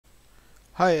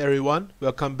Hi everyone,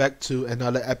 welcome back to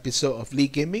another episode of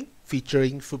League Gaming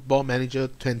featuring Football Manager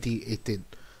 2018.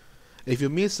 If you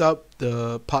missed out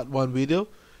the part 1 video,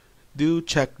 do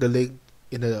check the link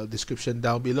in the description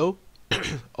down below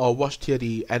or watch till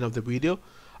the end of the video.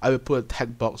 I will put a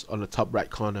tag box on the top right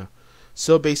corner.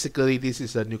 So basically this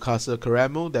is a Newcastle Career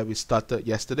Mode that we started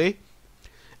yesterday,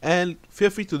 and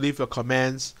feel free to leave your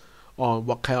comments on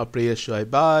what kind of players should I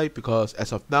buy, because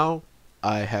as of now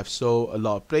I have sold a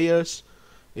lot of players.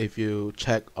 If you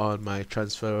check on my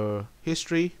transfer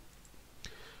history,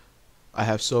 I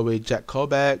have sold away Jack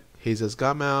Colback, Jesus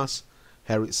Gamas,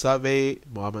 Harry Save,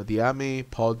 Mohamed Diame,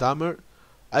 Paul Dammert,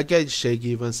 against Shea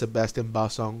Given, Sebastian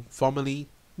Basong, formerly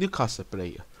Newcastle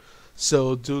player.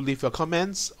 So do leave your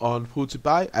comments on who to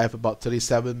buy. I have about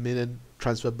 37 million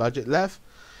transfer budget left,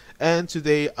 and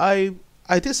today I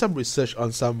did some research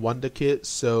on some wonder kids.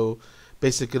 So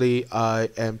basically I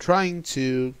am trying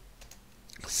to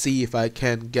see if I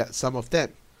can get some of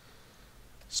them.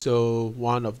 So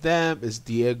one of them is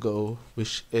Diego,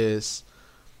 which is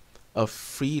a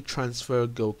free transfer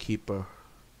goalkeeper.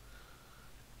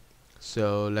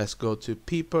 So let's go to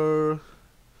Peeper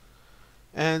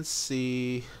and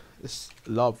see. There's a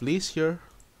lot of lists here.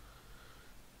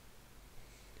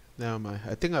 Never mind,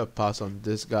 I think I'll pass on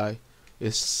this guy.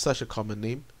 It's such a common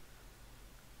name.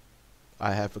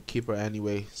 I have a keeper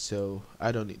anyway, so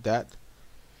I don't need that.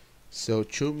 So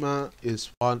Chuma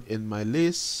is one in my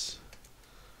list.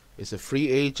 It's a free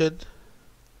agent.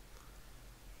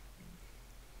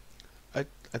 I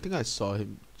think I saw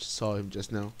him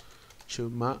just now.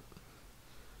 Chuma.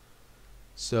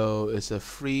 So it's a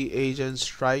free agent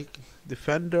strike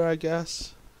defender, I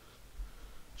guess.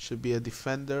 Should be a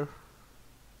defender.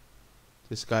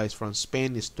 This guy is from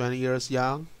Spain, he's 20 years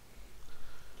young.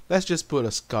 Let's just put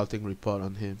a scouting report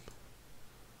on him.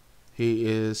 He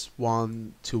is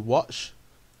one to watch,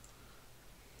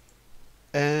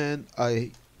 and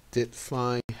I did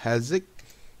find Hazik,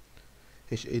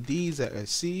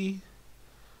 HADZIC.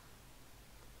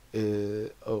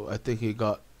 Oh, I think he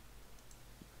got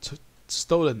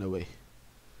stolen away,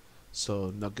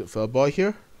 so not good for a boy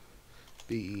here.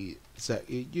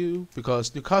 BZEU,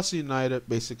 because Newcastle United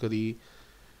basically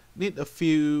need a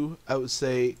few, I would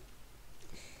say,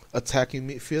 attacking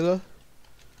midfielder.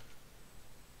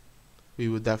 We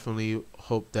would definitely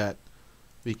hope that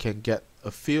we can get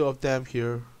a few of them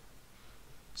here.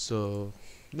 So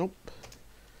nope.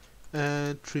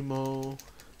 And Trimo,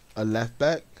 a left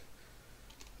back.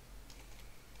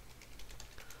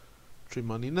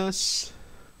 Trimoninas,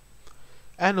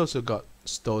 and also got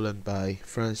stolen by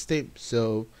France team.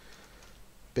 So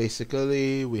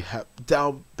basically we have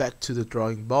down back to the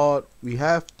drawing board. We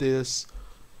have this,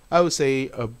 I would say,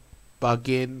 a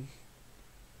bargain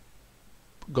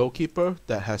goalkeeper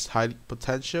that has high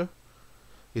potential.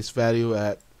 His value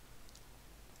at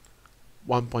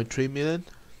 1.3 million.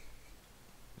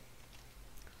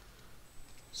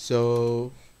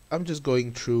 So I'm just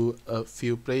going through a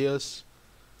few players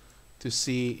to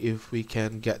see if we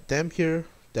can get them here.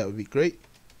 That would be great.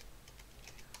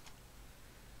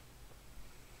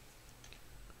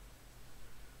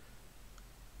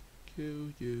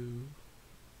 QU.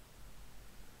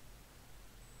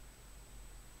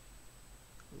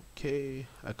 Okay,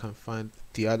 I can't find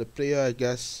the other player, I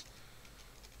guess.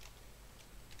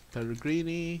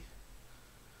 Pellegrini.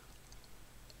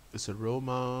 It's a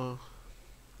Roma.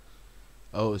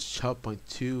 Oh, it's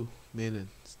 12.2 million.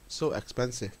 So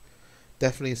expensive.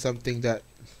 Definitely something that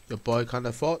your boy can't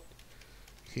afford.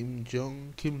 Kim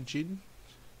Jin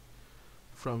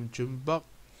from Jumbok.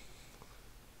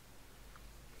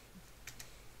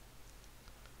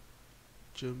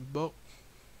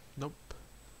 Nope.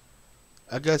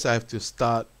 I guess I have to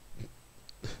start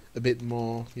a bit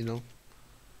more,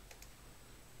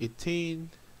 18,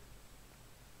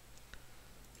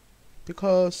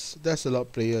 because there's a lot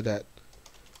of player that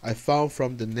I found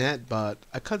from the net, but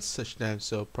I can't search them,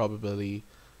 so probably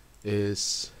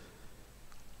is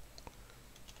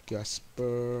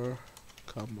Gasper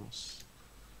Camos.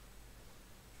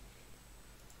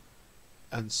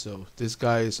 And so this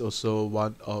guy is also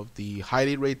one of the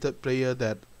highly rated player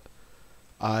that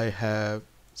I have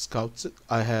scouted.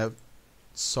 I have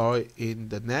saw it in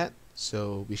the net,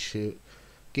 so we should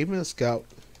give him a scout.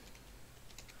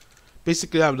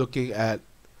 Basically I'm looking at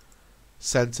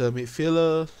center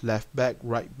midfielder, left back,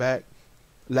 right back,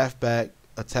 left back,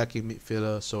 attacking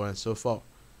midfielder, so on and so forth.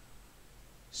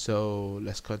 So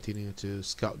let's continue to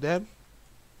scout them.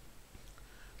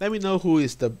 Let me know who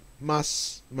is the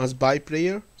must buy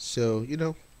player, so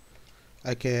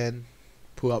I can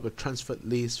pull up a transfer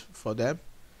list for them.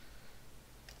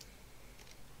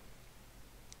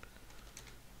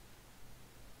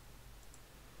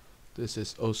 This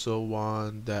is also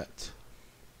one that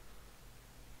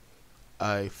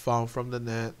I found from the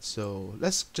net, so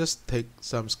let's just take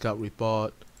some scout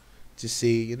report to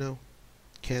see,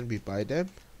 can we buy them?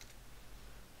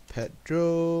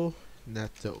 Pedro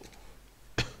Neto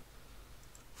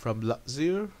from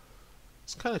Lazio.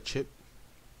 It's kind of cheap,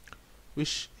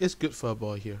 which is good for a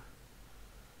boy here,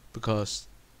 because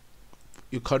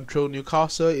you control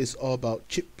Newcastle is all about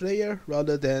cheap player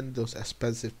rather than those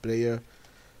expensive player.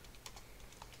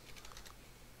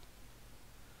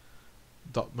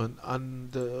 Dortmund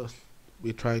under,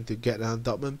 we're trying to get a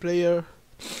Dortmund player.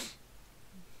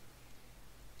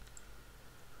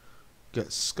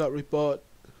 Get scout report.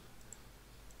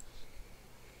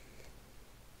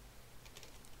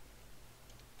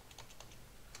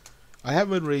 I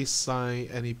haven't really signed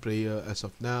any player as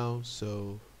of now,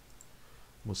 so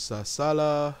Musa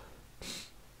Salah.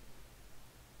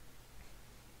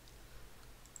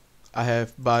 I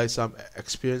have buy some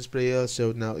experienced players,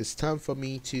 so now it's time for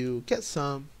me to get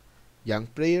some young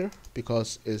player,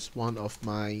 because it's one of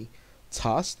my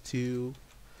tasks to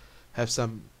have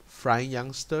some flying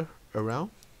youngster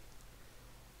around.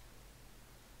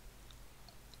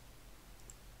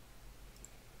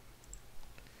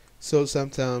 So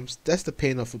sometimes that's the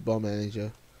pain of Football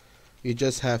Manager. You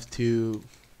just have to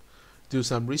do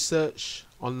some research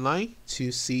online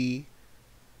to see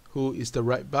who is the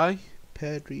right buy.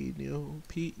 Pedrinho,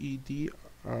 Pedrin.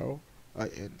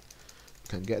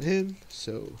 Can get him.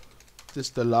 So this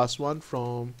is the last one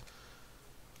from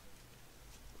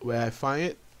where I find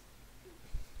it.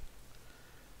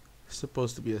 It's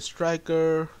supposed to be a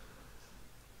striker,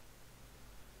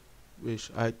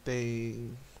 which I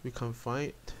think we can't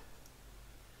find.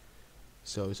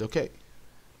 So it's okay.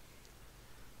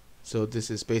 So this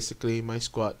is basically my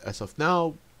squad as of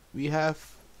now. We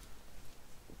have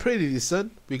pretty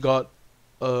decent. We got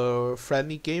a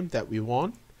friendly game that we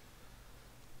won,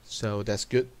 so that's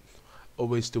good.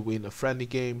 Always to win a friendly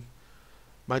game.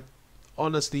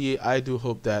 Honestly, I do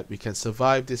hope that we can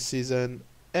survive this season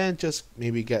and just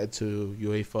maybe get into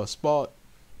UEFA spot.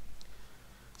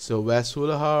 So Wes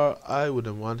Hulahar, I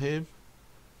wouldn't want him.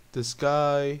 This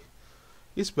guy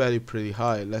is very pretty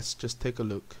high. Let's just take a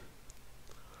look.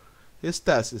 His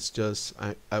stats is just,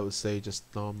 I would say, just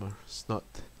normal. It's not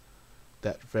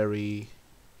that very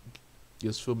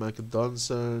useful. Michael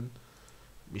Donson,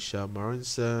 Michel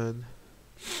Marinson.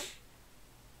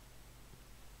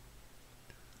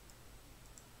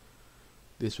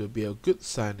 This will be a good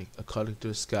signing according to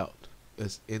the scout.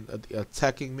 Is in the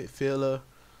attacking midfielder.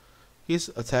 He's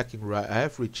attacking right. I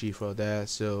have Richie for that,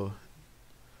 so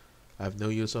I have no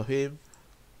use of him.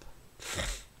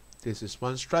 This is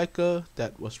one striker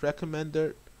that was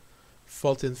recommended.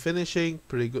 14 finishing,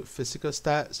 pretty good physical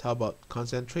stats. How about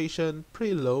concentration?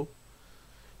 Pretty low.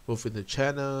 Both in the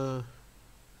channel.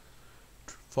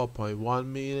 4.1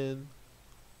 million.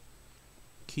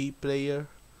 Key player.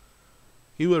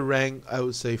 He will rank, I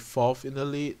would say, 4th in the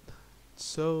league.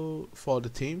 So for the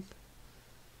team,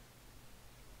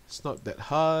 it's not that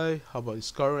high. How about his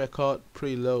scoring record?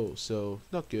 Pretty low, so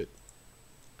not good.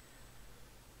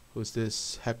 Who's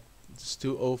this? It's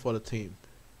 2-0 for the team.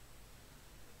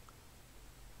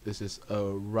 This is a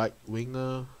right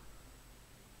winger.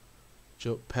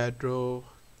 Joe Pedro.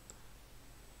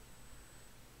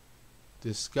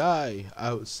 This guy,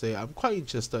 I would say I'm quite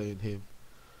interested in him.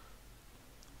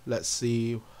 Let's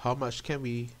see how much can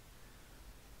we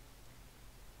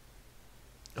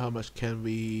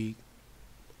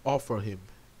offer him.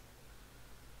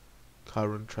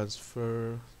 Current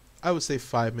transfer, I would say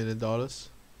 $5 million.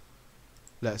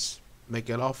 Let's make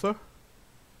an offer.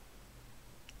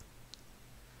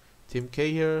 Team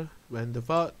K here, Van der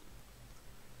Vaart.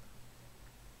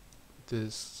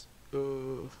 This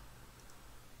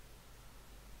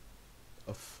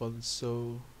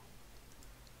Afonso.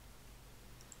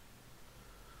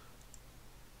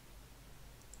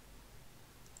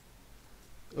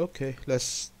 Okay,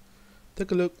 let's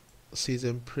take a look.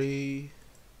 Season pre.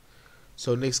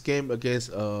 So next game against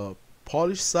a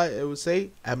Polish side, I would say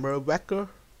Emerald Wacker.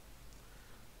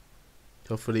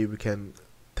 Hopefully we can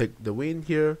take the win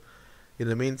here. In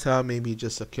the meantime, maybe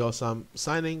just secure some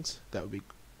signings. That would be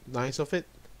nice of it.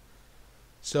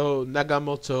 So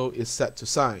Nagamoto is set to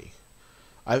sign.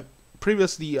 I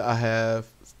have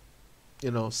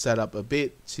set up a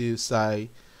bid to sign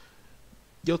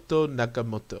Yoto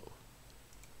Nagamoto.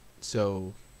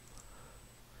 So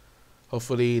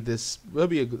hopefully this will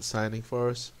be a good signing for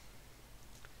us.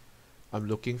 I'm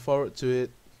looking forward to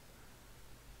it.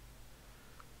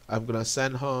 I'm gonna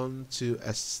send him to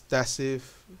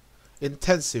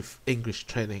intensive English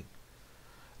training.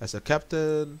 As a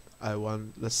captain, I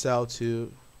want LaSalle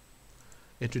to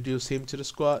Introduce him to the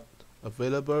squad.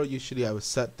 Available. Usually I would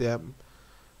set them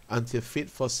until fit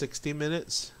for 60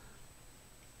 minutes.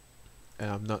 And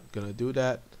I'm not gonna do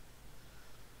that.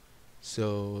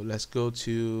 So let's go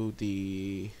to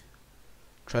the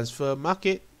transfer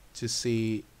market to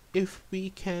see if we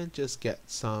can just get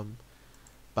some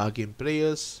bargain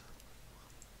players.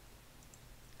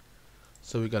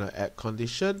 So we're gonna add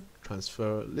condition,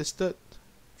 transfer listed,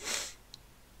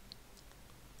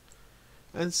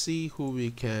 and see who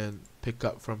we can pick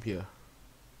up from here.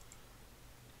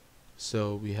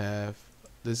 So we have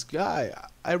this guy,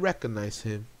 I recognize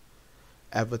him,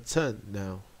 Everton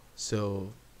now.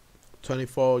 So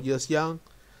 24 years young,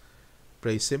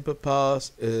 plays simple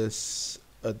pass, is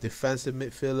a defensive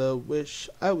midfielder, which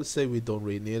I would say we don't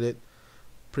really need it.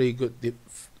 Pretty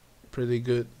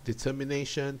good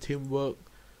determination, teamwork.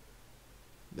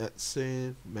 That's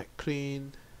it.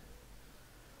 McClean,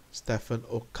 Stephen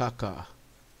Okaka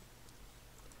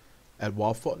at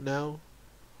Watford now.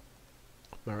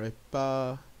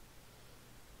 Marepa,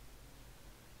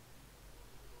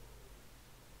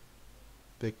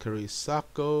 Bakery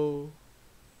Sacco,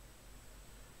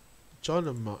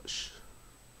 John Marsh.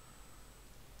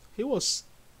 He was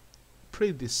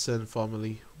pretty decent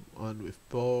formerly. On with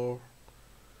ball,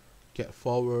 get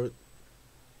forward.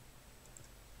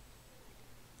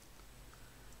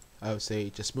 I would say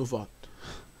just move on.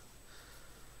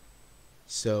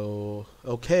 So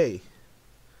okay,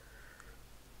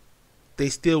 they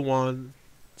still want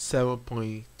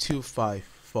 7.25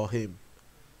 for him.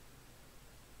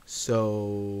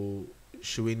 So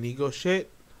should we negotiate?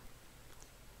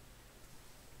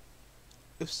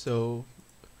 If so,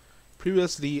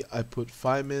 previously I put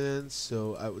 5 million,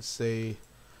 so I would say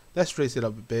let's raise it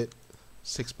up a bit.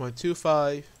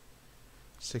 6.25,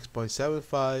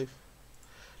 6.75,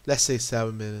 let's say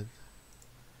 7 million.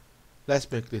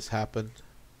 Let's make this happen.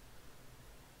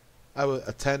 I will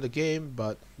attend the game,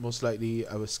 but most likely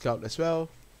I will scout as well.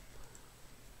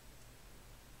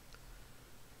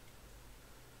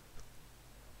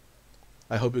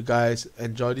 I hope you guys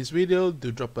enjoyed this video.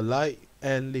 Do drop a like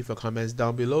and leave your comments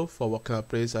down below for what kind of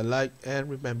players I like, and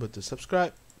remember to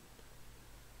subscribe.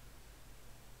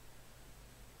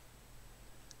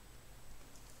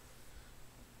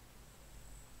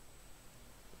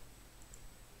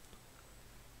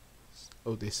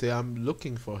 Oh, they say I'm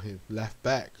looking for him, left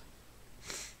back.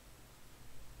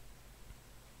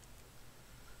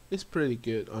 It's pretty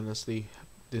good, honestly.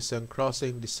 Decent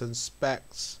crossing, decent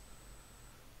specs.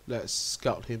 Let's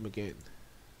scout him again.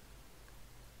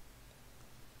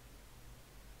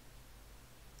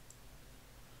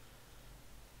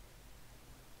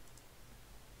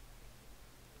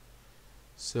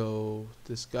 So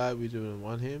this guy, we don't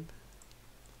want him.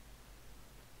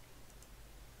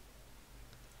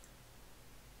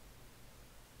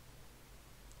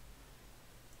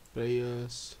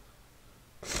 Players.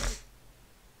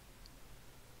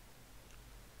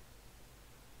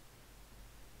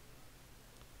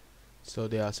 So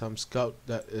there are some scout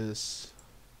that is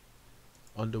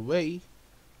on the way.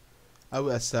 I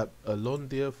will accept a loan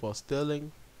deal for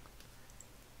Sterling.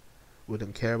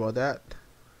 Wouldn't care about that.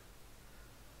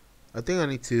 I think I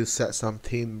need to set some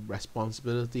team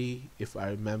responsibility if I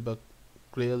remember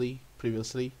clearly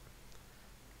previously.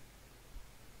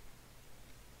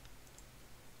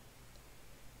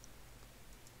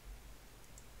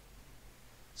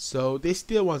 So they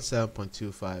still want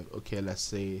 7.25. Okay,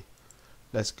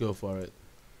 let's go for it.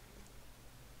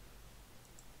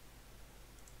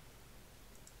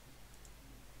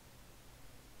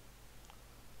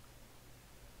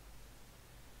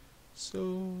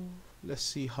 So let's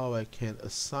see how I can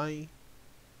assign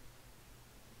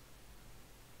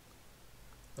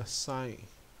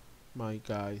my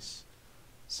guys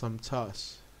some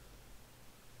tasks.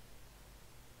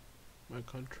 My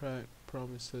contract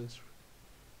promises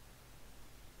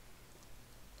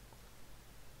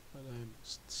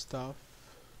stuff,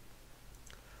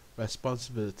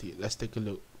 responsibility. Let's take a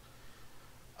look.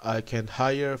 I can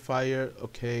hire, fire.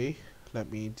 Okay,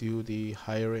 let me do the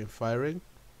hiring, firing.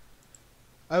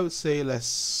 I would say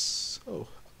let's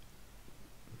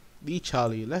Lee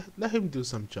Charlie, let him do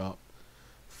some job.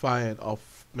 Fire and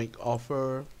make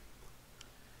offer.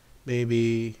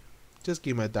 Maybe just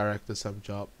give my director some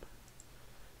job.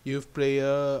 Youth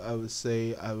player, I would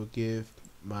say I will give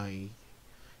my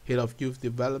head of youth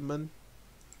development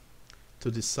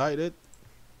to decide it.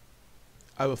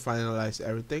 I will finalize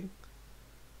everything.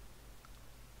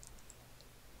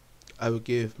 I will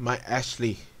give my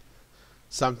Ashley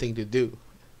something to do.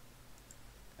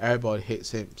 Everybody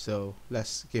hates him, so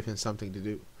let's give him something to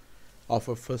do.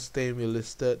 Offer first name we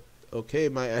listed. Okay,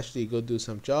 my Ashley, go do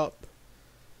some job.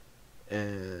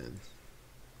 And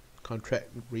contract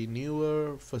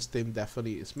renewer, first name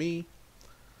definitely is me.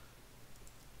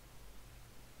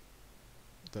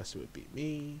 That would be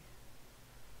me.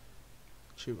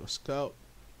 Chief of Scout,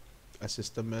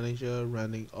 assistant manager,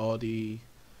 running all the.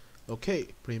 Okay,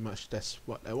 pretty much that's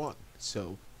what I want.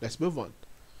 So let's move on.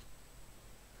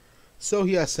 So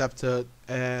he accepted,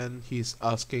 and he's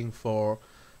asking for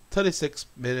 £36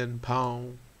 million,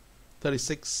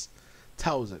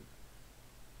 36,000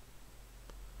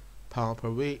 pound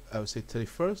per week. I would say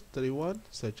 31st, 31,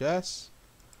 suggest.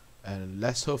 And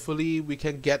let's hopefully we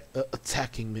can get an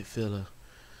attacking midfielder,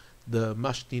 the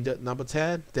much needed number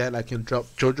 10. Then I can drop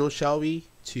Jojo Shelby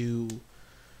to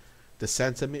the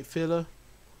center midfielder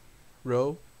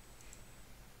role.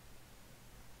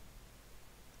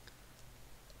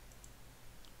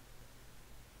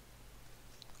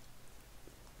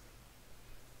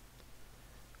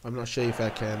 I'm not sure if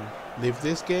I can leave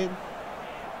this game.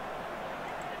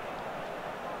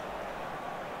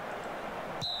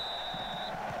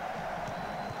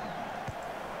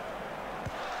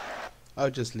 I'll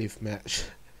just leave match.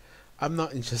 I'm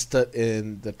not interested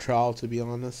in the trial, to be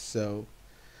honest, so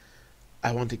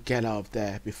I want to get out of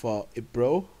there before it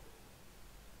broke.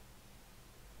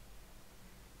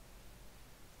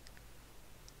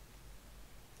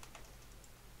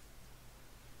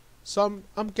 So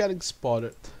I'm getting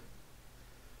spotted.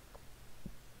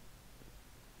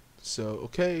 So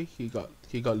okay, he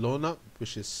got loaned up,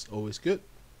 which is always good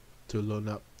to loan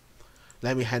up.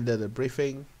 Let me handle the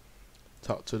briefing,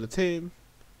 talk to the team.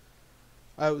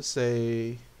 I would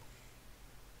say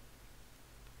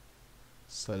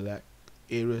select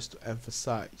areas to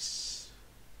emphasize.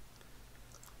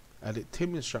 Edit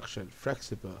team instruction,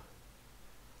 flexible,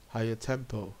 higher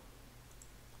tempo,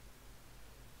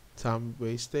 time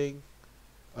wasting.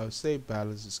 I would say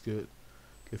balance is good.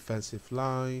 Defensive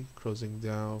line, closing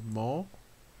down more.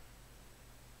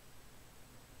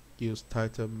 Use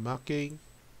tighter marking.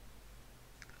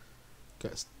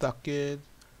 Get stuck in.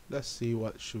 Let's see,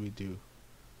 what should we do?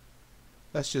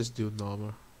 Let's just do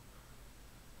normal.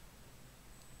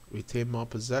 Retain more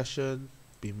possession,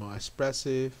 be more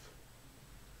expressive.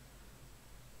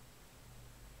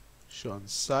 Show on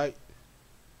sight.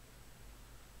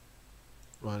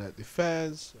 Run at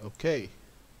defense. Okay.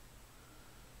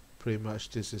 Pretty much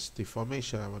this is the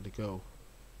formation I want to go.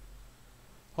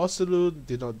 Horsaloon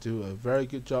did not do a very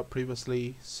good job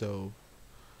previously, so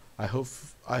I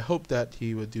hope that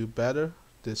he will do better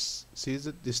this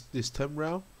season, this term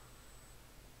round.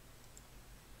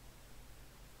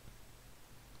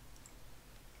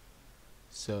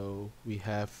 So we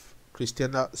have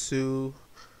Christian Atsu,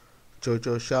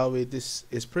 Jojo Shalwi. This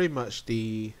is pretty much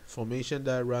the formation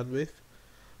that I run with.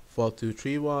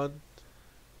 4-2-3-1.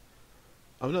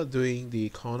 I'm not doing the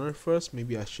corner first.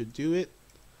 Maybe I should do it.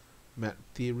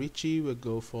 Matty Ritchie will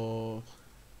go for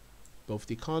both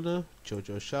the corner.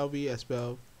 Jojo Shalvi as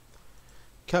well.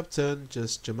 Captain,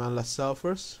 just Jamal Lassalle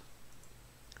first.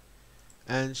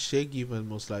 And Shea Given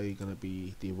most likely gonna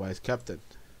be the vice captain.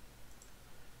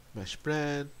 Mesh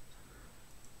plan.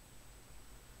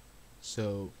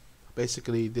 So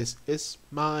basically this is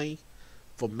my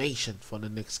formation for the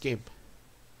next game.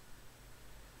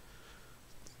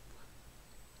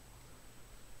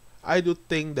 I do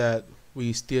think that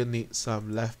we still need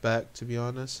some left back, to be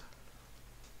honest.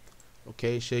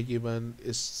 Okay, Shea Given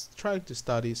is trying to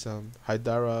study some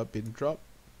Haidara bin drop.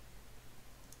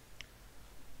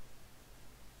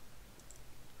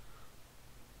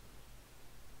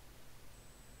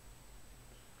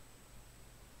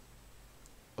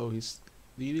 Oh, he's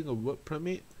leading a work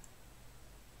permit.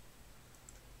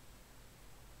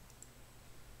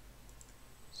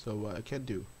 So what I can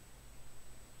do?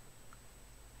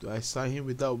 Do I sign him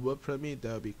without work permit?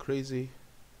 That would be crazy.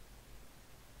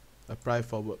 Apply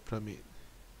for work permit.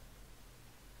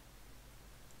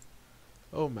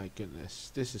 Oh my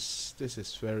goodness, this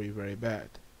is very, very bad.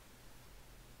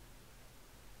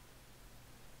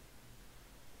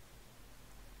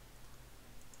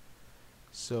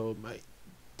 So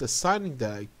the signing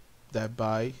that I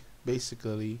buy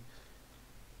basically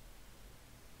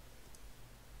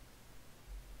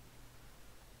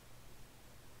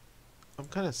I'm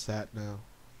kind of sad now.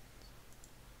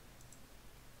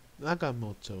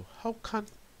 Nagamoto, how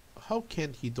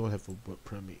can he don't have a work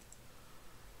permit?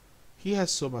 He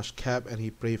has so much cap and he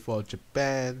played for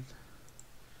Japan,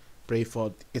 played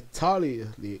for Italy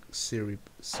League Serie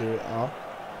A.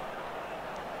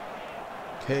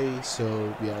 Okay,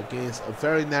 so we are against a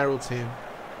very narrow team.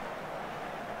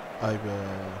 I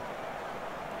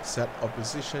will set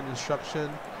opposition instruction,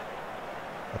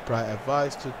 apply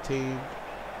advice to team,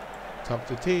 talk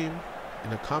to team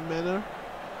in a calm manner.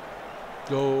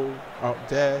 go out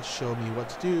there, show me what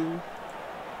to do,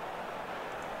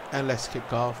 and let's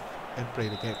kick off and play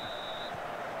the game.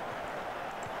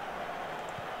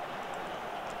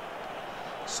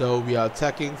 So we are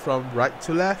attacking from right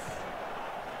to left.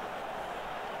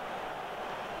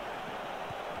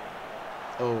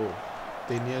 Oh,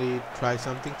 they nearly tried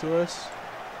something to us.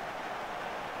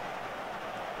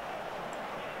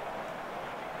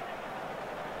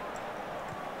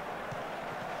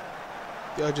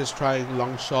 They're just trying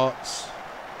long shots.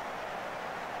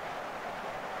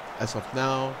 As of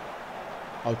now,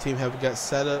 our team have got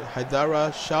settled.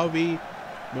 Haidara, Shelby,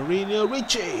 Mourinho,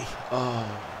 Richie. Oh,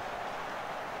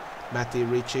 Matty,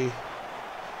 Richie,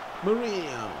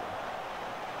 Mourinho.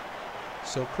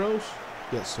 So close,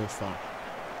 yet so far.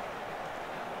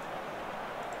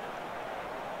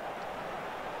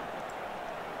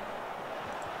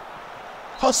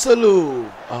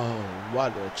 Hosselu. Oh,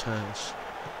 what a chance.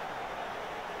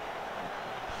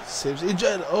 Saves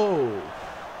injured. Oh,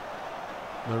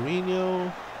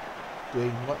 Mourinho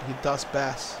doing what he does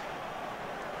best.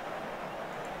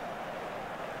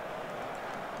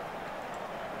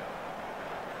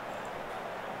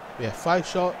 We have 5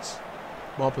 shots,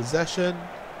 more possession.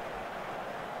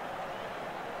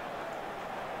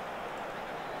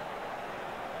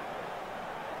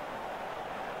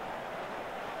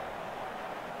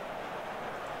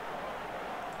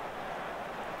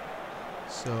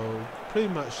 So pretty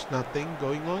much nothing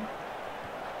going on.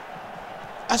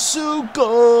 Atsu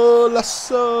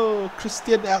golasso!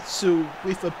 Christian Atsu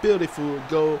with a beautiful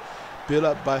goal built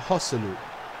up by Hosselu.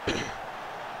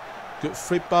 Good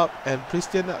flip up, and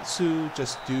Christian Atsu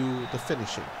just do the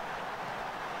finishing.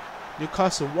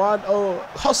 Newcastle 1. Oh,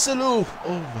 Hosselu!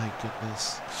 Oh my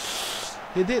goodness.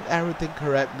 He did everything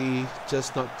correctly,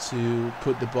 just not to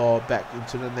put the ball back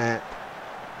into the net.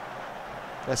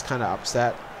 That's kind of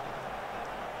upset.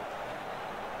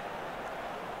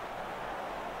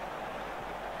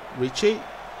 Richie,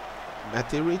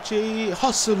 Matty Richie,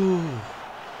 Hosselu.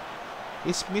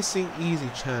 He's missing easy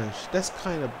chance. That's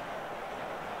kind of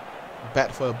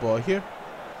bad for a boy here.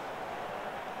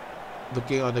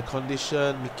 Looking on the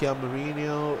condition, Mikel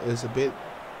Mourinho is a bit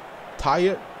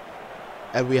tired.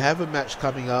 And we have a match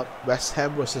coming up, West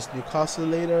Ham versus Newcastle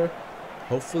later.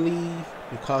 Hopefully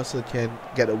Newcastle can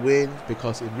get a win,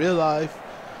 because in real life,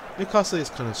 Newcastle is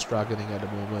kind of struggling at the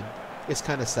moment. It's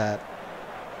kind of sad.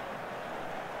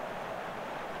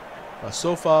 But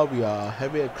so far, we are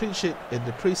having a clean sheet in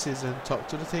the preseason. Talk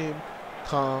to the team,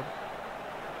 calm.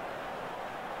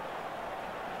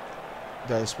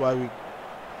 That is why we,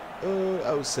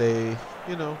 I would say,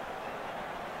 you know,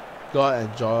 go out and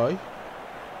enjoy.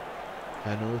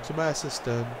 Hand over to my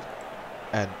assistant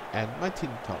and my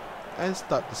team talk and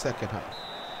start the second half.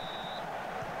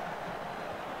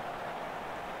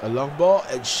 A long ball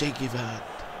and shaky Van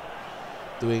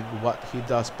doing what he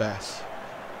does best.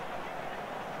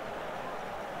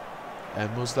 And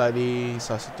most likely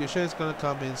substitution is gonna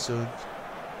come in soon.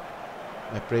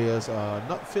 My players are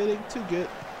not feeling too good.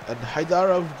 And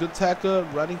Haidara with good tackle,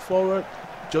 running forward.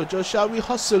 Jojo Shelby,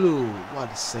 Hosselu.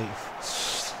 What a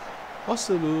save.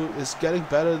 Hosselu is getting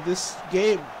better this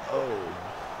game. Oh.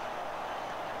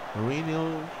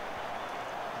 Mourinho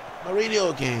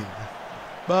again.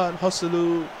 But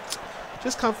Hosselu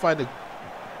just can't find the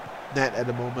net at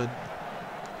the moment.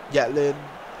 Yatlin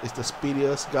is the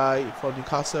speediest guy for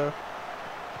Newcastle.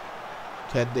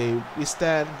 Can they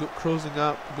withstand? Good closing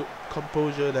up, good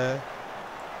composure there.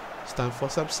 It's time for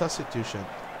some substitution.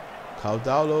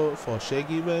 Caudalo for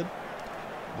Shegiman.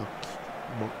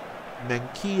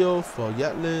 Mankio for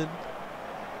Yatlin.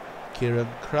 Kieran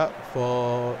Krab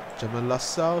for Jamal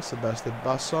Lassau. Sebastian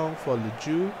Basson for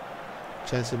Leju.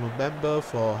 Chancey Mbemba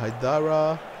for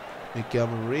Haidara. Mikel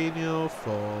Mourinho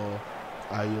for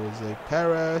Jose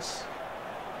Perez.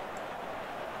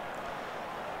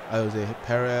 Jose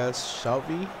Perez,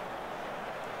 Shelby.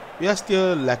 We are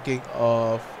still lacking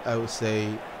of, I would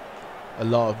say, a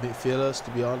lot of midfielders,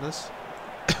 to be honest.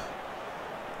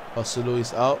 Hosselu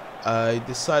is out. I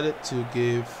decided to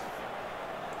give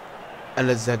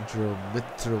Alexandro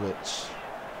Mitrovic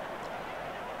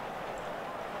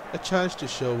a chance to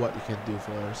show what he can do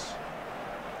for us.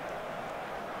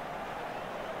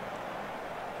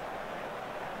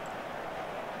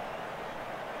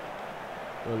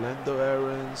 Orlando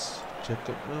Aarons,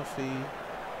 Jacob Murphy,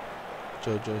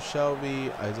 Jojo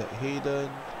Shelby, Isaac Hayden.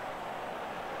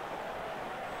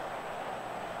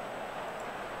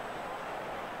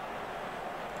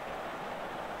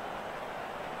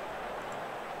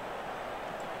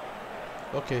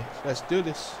 Okay, let's do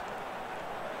this.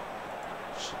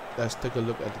 Let's take a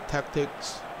look at the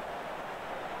tactics.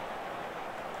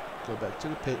 Go back to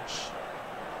the pitch.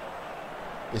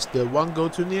 It's still 1 goal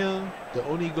to nil. The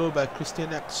only goal by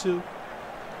Christian Atsu.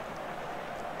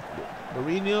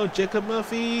 Mourinho, Jacob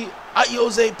Murphy,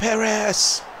 Jose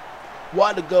Perez.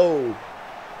 What a goal.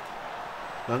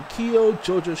 Manquillo,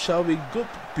 Jojo Shelby, good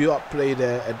build-up play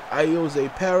there, and Jose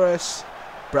Perez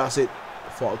brass it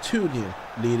for a 2-0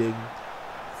 leading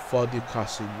for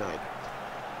Newcastle United.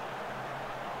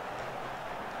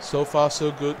 So far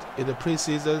so good in the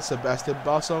preseason. Sebastian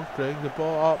Basson clearing the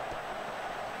ball up.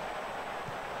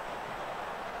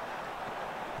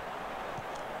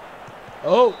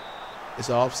 Oh, it's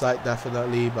offside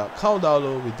definitely, but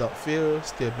Caudalo without fear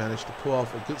still managed to pull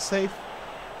off a good save.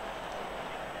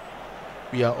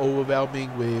 We are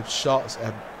overwhelming with shots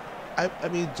and I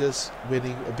mean just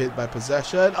winning a bit by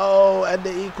possession. Oh, and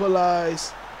they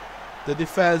equalize. The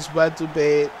defense went to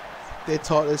bed. They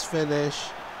thought it's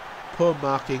finished. Poor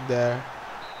marking there.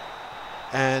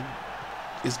 And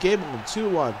it's game on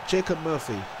 2-1. Jacob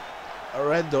Murphy,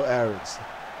 Orlando Aarons,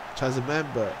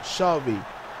 Chazamember, Shelby,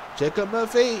 Jacob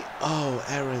Murphy. Oh,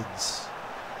 Aarons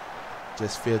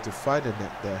just failed to find the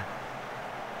net there.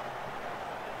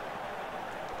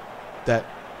 That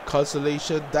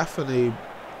consolation definitely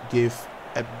give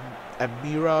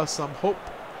Amira some hope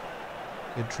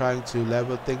in trying to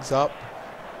level things up.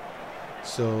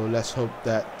 So let's hope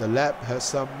that the lab has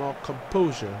some more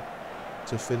composure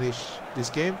to finish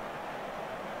this game.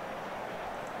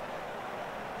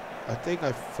 I think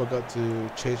I forgot to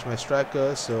change my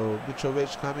striker, so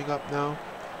Mitrovic coming up now.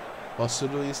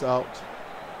 Osulu is out.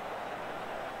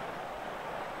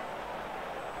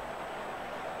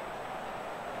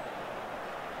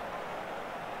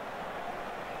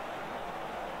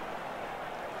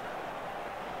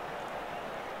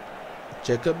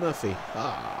 Jacob Murphy.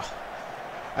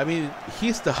 I mean,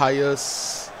 he's the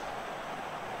highest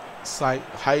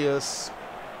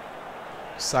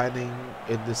signing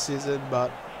in the season,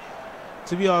 but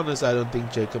to be honest, I don't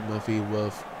think Jacob Murphy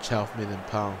worth £12 million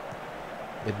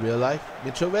in real life.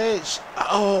 Mitrovic.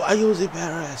 Oh, Jose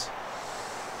Perez.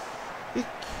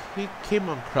 He came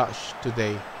on crutch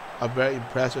today. I'm very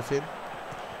impressed with him.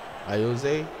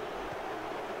 Jose,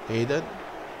 Hayden,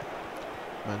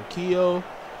 Manquillo,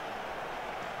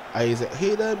 Isaac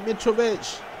Hayden,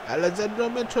 Mitrovic, Alexander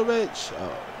Mitrovic.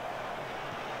 Oh.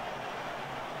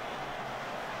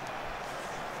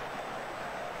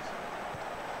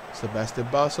 Sebastian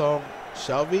Basson,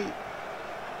 Shelby,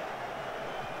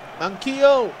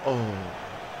 Manquillo. Oh,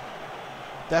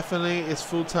 definitely it's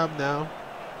full time now.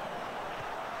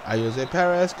 Jose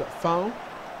Perez got fouled.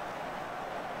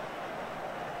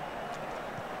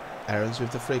 Aarons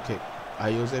with the free kick.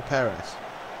 Jose Perez,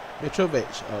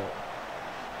 Mitrovic. Oh.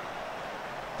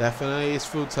 Definitely it's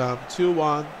full time.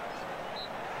 2-1.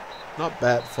 Not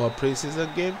bad for a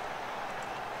preseason game.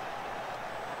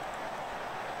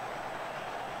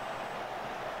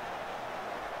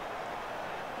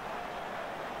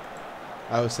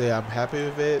 I would say I'm happy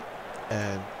with it,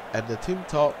 and at the team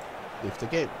top with the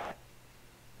game.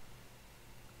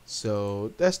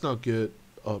 So that's not good.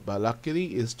 Oh, but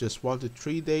luckily it's just 1 to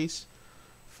 3 days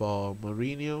for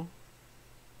Mourinho.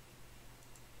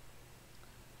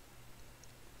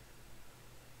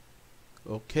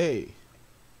 Okay.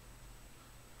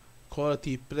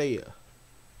 Quality player.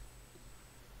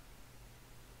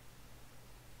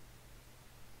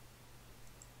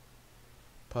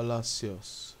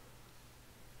 Palacios.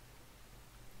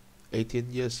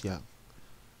 18 years young.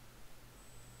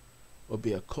 Will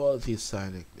be a quality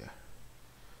signing there.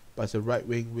 But it's a right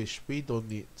wing which we don't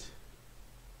need.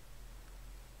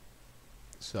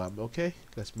 So I'm okay.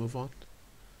 Let's move on.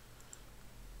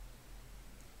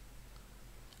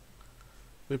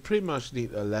 We pretty much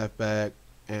need a left back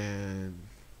and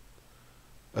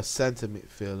a centre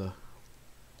midfielder.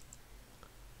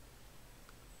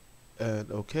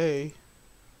 And okay,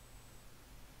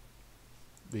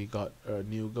 we got a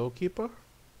new goalkeeper.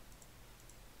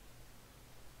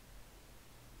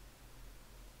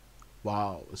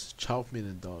 Wow, it's $12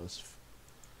 million.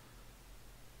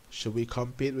 Should we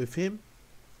compete with him?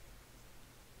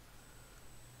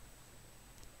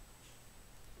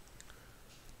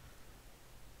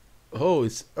 Oh,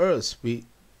 it's us. We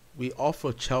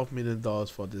offer $12 million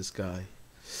for this guy.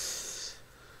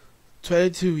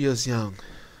 22 years young.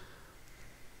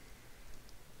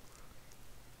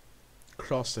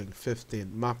 Crossing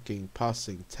 15, marking,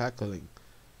 passing, tackling.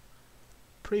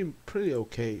 Pretty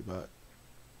okay, but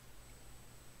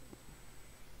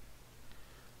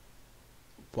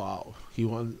wow, he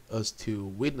wants us to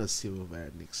win a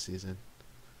silverware next season.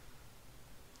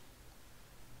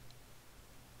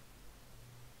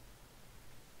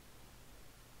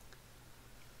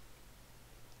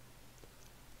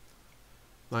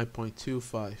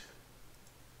 $9.25.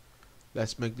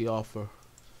 Let's make the offer.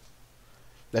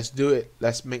 Let's do it.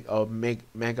 Let's make a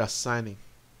mega signing.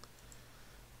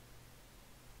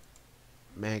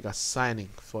 Mega signing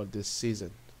for this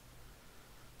season.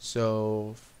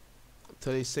 So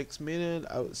 36 million,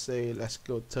 I would say let's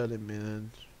go 30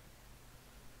 million.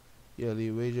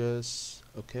 Yearly wages,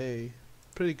 okay,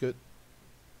 pretty good.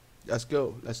 Let's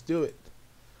go, let's do it.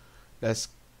 Let's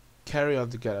carry on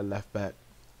to get a left back.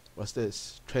 What's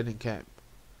this? Training camp.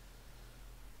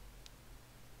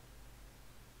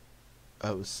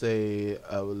 I would say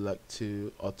I would like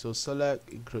to auto select,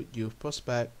 include youth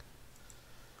prospect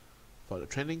for the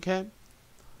training camp.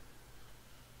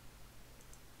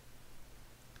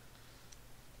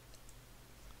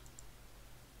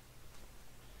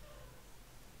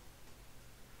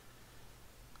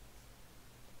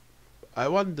 I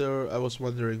was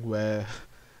wondering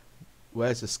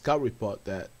where's the scout report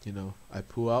that, you know, I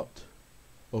pull out.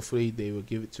 Hopefully they will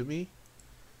give it to me.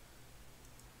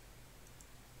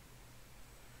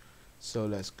 So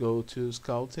let's go to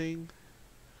scouting,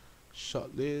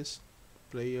 shortlist,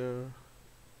 player,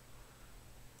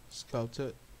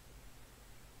 scouted,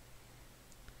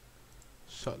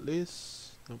 shortlist,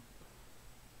 nope.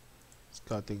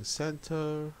 Scouting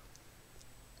center,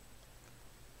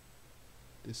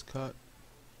 discard,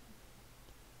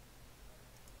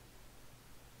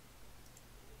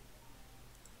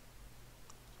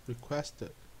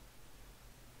 requested,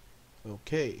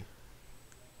 okay.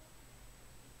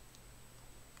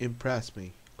 Impress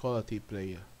me, quality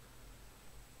player.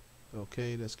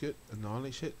 Okay, that's good.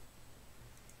 Acknowledge it.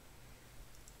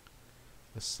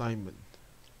 Assignment.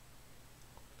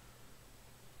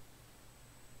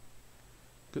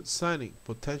 Good signing.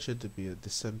 Potential to be a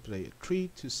decent player. 3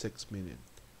 to 6 million.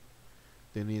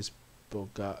 Dennis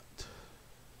Bogart.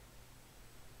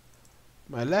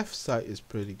 My left side is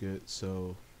pretty good,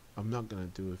 so I'm not gonna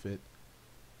do with it.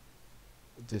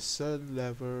 Descent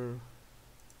level.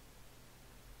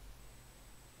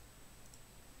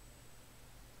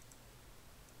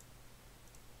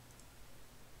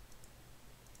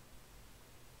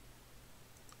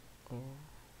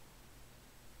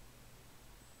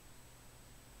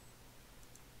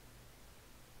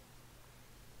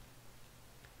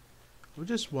 I'm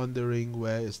just wondering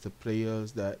where is the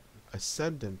players that I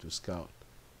sent them to scout.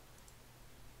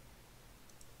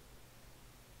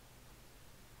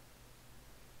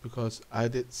 Because I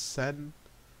did send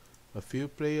a few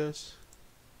players.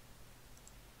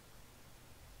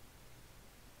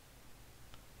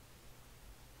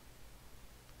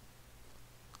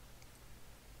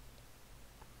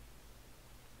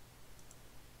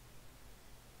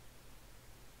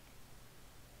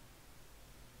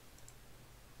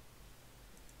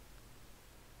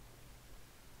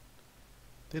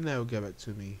 Then they will get back to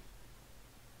me,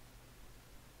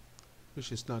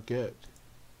 which is not good.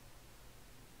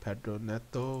 Pedro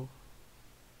Neto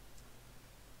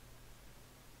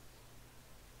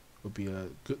would be a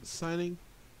good signing.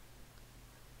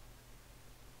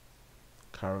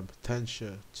 Current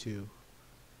potential too.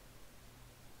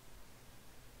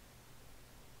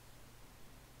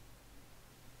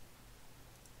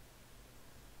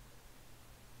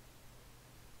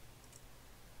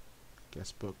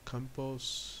 Gasper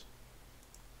Campos.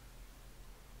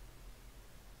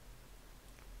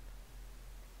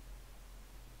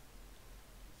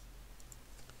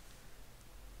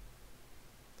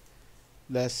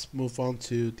 Let's move on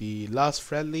to the last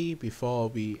friendly before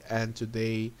we end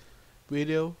today's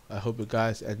video. I hope you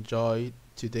guys enjoyed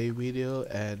today's video,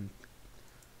 and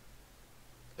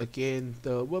again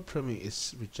the work permit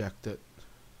is rejected.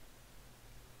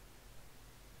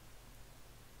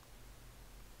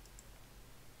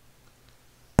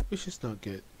 Which is not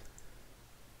good.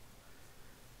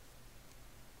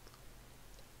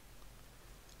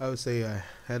 I would say I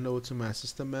hand over to my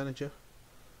assistant manager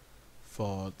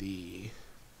for the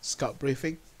scout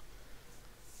briefing.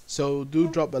 So do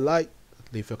drop a like,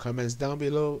 leave your comments down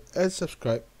below, and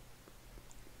subscribe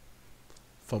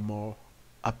for more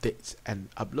updates and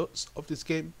uploads of this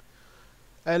game.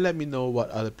 And let me know what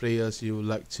other players you would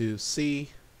like to see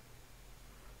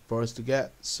for us to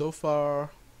get. So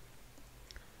far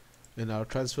in our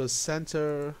transfer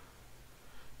center,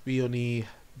 we only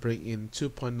bring in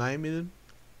 2.9 million.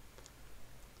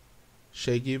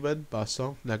 Shea Given,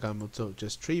 Basong, Nagamoto,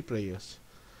 just 3 players.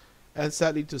 And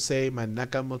sadly to say, my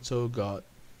Nagamoto got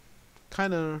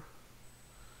kinda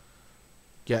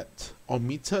get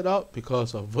omitted out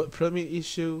because of work permit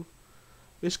issue,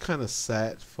 which kinda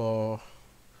sad for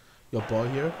your boy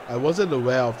here. I wasn't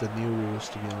aware of the new rules,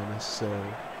 to be honest,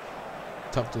 so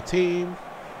talk to team.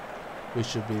 We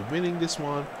should be winning this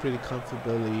one pretty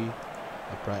comfortably.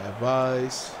 Upright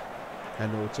advice.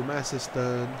 Hand over to my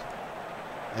assistant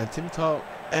and Tim Talk,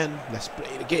 and let's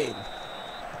play the game.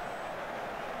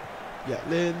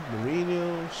 Yatlin,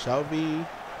 Mourinho, Shelby.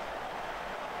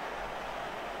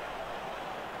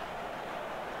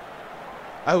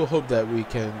 I will hope that we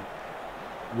can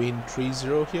win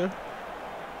 3-0 here.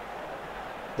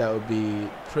 That would be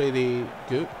pretty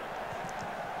good.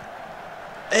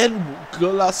 And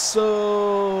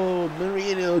Golasso!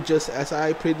 Mourinho, just as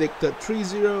I predicted,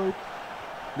 3-0.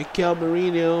 Mikel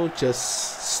Mourinho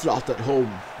just slaughtered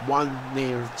home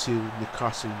 1-0 to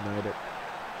Newcastle United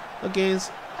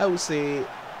against, I would say,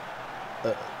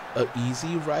 a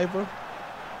easy rival.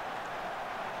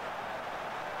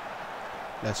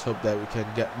 Let's hope that we can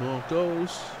get more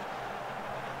goals.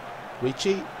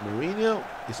 Richie, Mourinho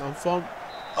is on form.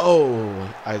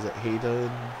 Oh, Isaac Hayden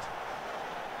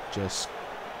just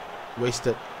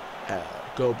wasted a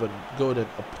golden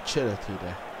opportunity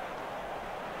there.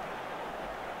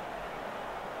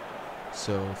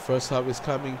 So first half is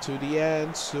coming to the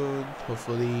end soon.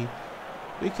 Hopefully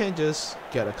we can just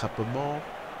get a couple more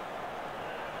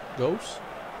goals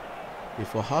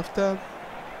before halftime.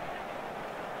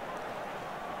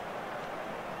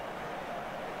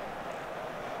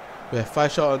 We have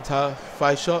 5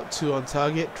 shot, 2 on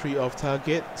target, 3 off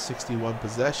target, 61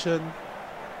 possession.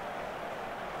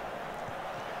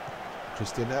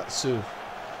 Christian Atsu,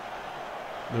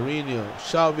 Mourinho,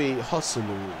 Xavi,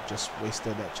 Hosselu just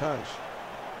wasted that charge.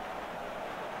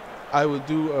 I will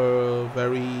do a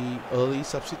very early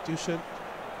substitution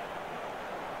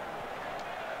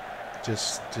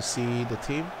just to see the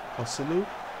team. Hosselu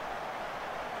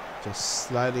just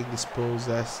sliding,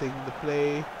 dispossessing the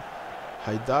play.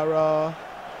 Haidara,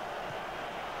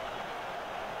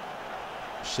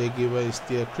 Shea Giver is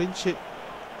still a clean sheet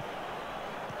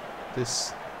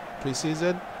this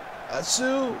preseason.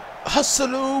 Atsu,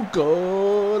 Hosselu,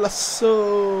 Golasso,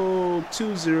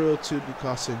 2-0 to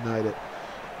Newcastle United.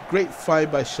 Great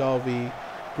fight by Shelby,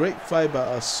 great fight by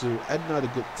Atsu, another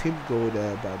good team goal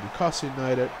there by Newcastle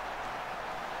United.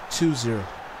 2-0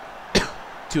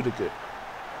 to the good.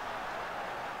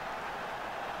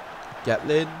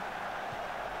 Gatlin,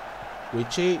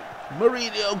 Richie,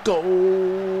 Mourinho,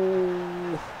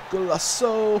 goal!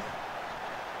 Golasso!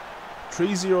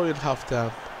 3-0 in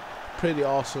halftime. Pretty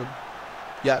awesome.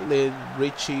 Yatlin,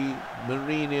 Richie,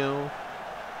 Mourinho.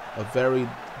 A very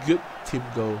good team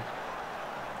goal.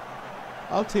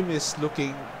 Our team is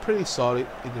looking pretty solid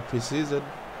in the preseason.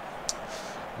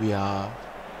 We are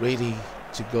ready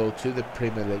to go to the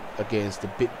Premier League against the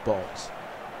big boys.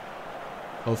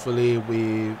 Hopefully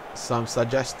with some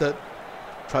suggested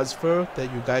transfer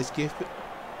that you guys give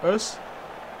us,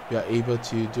 we are able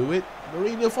to do it.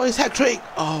 Mourinho for his hat-trick.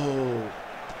 Oh,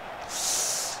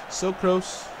 so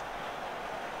close.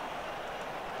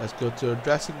 Let's go to the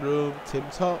dressing room. Tim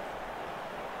Talk.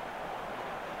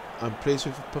 I'm pleased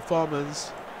with the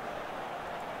performance.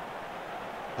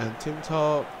 And Tim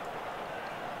Talk.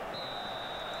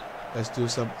 Let's do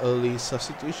some early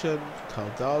substitution.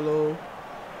 Caudalo.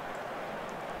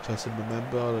 Just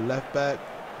remember on the left back.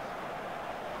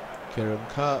 Kieran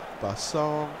Cup,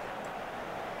 Basson.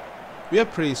 We are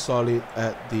pretty solid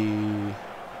at the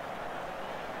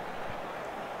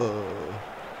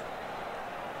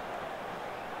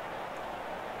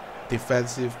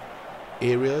defensive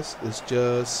areas. It's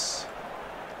just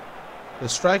the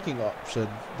striking option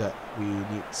that we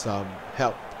need some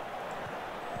help,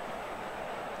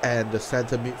 and the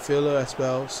center midfielder as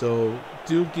well. So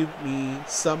do give me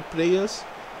some players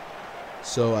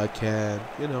so I can,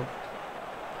 you know,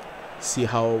 see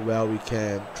how well we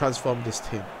can transform this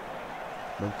team.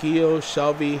 Manquillo,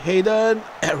 Shelby, Hayden,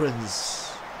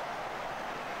 Aarons.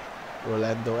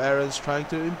 Rolando Aarons trying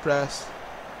to impress.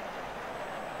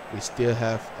 We still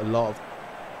have a lot of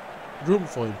room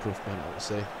for improvement, I would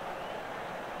say.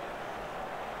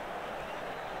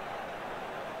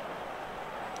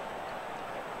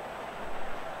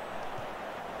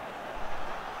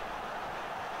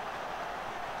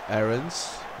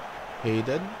 Aarons,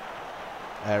 Hayden,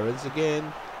 Aarons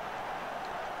again.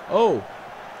 Oh,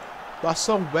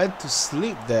 Basson went to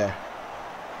sleep there.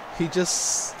 He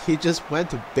just went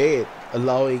to bed,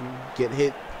 allowing get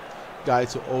hit guy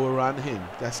to overrun him.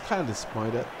 That's kind of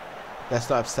disappointed. That's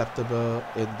not acceptable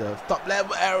in the top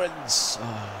level. Aarons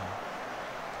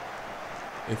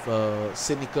with a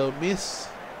cynical miss.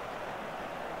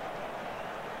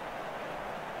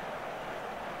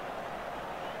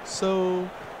 So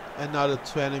another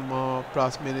 20 more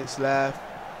plus minutes left.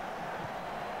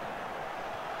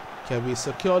 Can we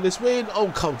secure this win? Oh,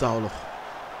 Caudalo.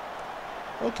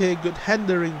 Okay, good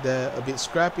handling there. A bit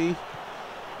scrappy.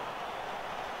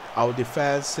 Our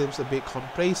defense seems a bit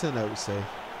complacent, I would say.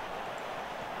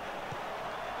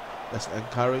 Let's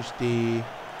encourage the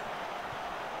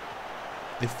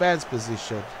defense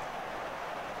position,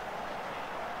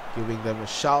 giving them a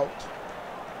shout.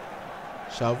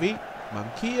 Shelby,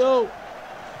 Manquillo,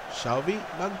 Shelby,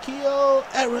 Manquillo,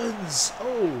 Aaron's.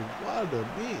 Oh, what a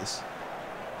miss.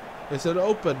 It's an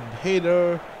open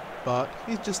header, but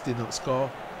he just did not score.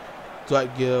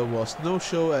 Dwight Gill was no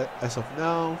show as of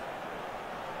now.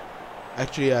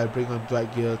 Actually, I bring on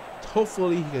Dwight Gill.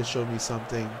 Hopefully, he can show me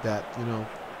something that, you know,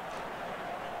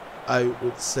 I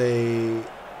would say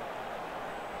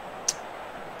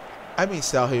I may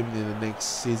sell him in the next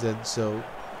season. So,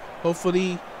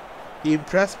 hopefully, he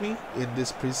impressed me in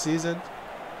this preseason.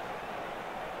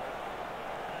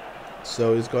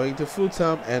 So, he's going to full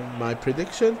time, and my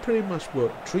prediction pretty much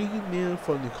worked. 3-0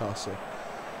 for Newcastle.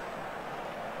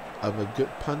 I'm a good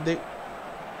pundit.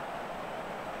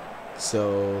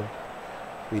 So,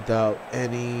 without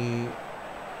any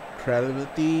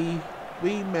credibility,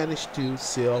 we managed to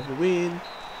seal off the win.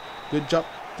 Good job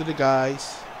to the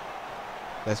guys.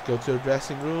 Let's go to the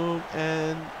dressing room,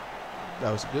 and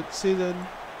that was a good season.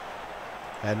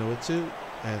 Hand over to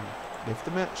and lift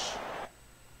the match.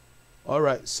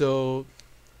 Alright, so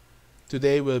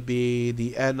today will be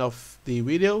the end of the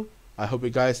video. I hope you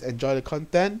guys enjoy the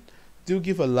content. Do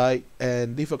give a like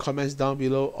and leave a comments down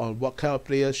below on what kind of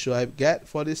players should I get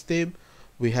for this team.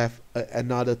 We have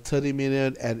another 30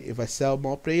 million, and if I sell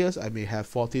more players, I may have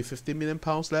 40-50 million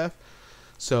pounds left.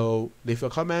 So leave your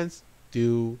comments.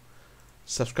 Do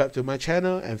subscribe to my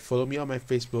channel and follow me on my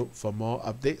Facebook for more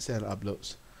updates and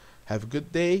uploads. Have a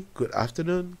good day, good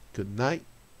afternoon, good night.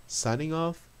 Signing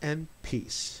off, and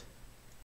peace.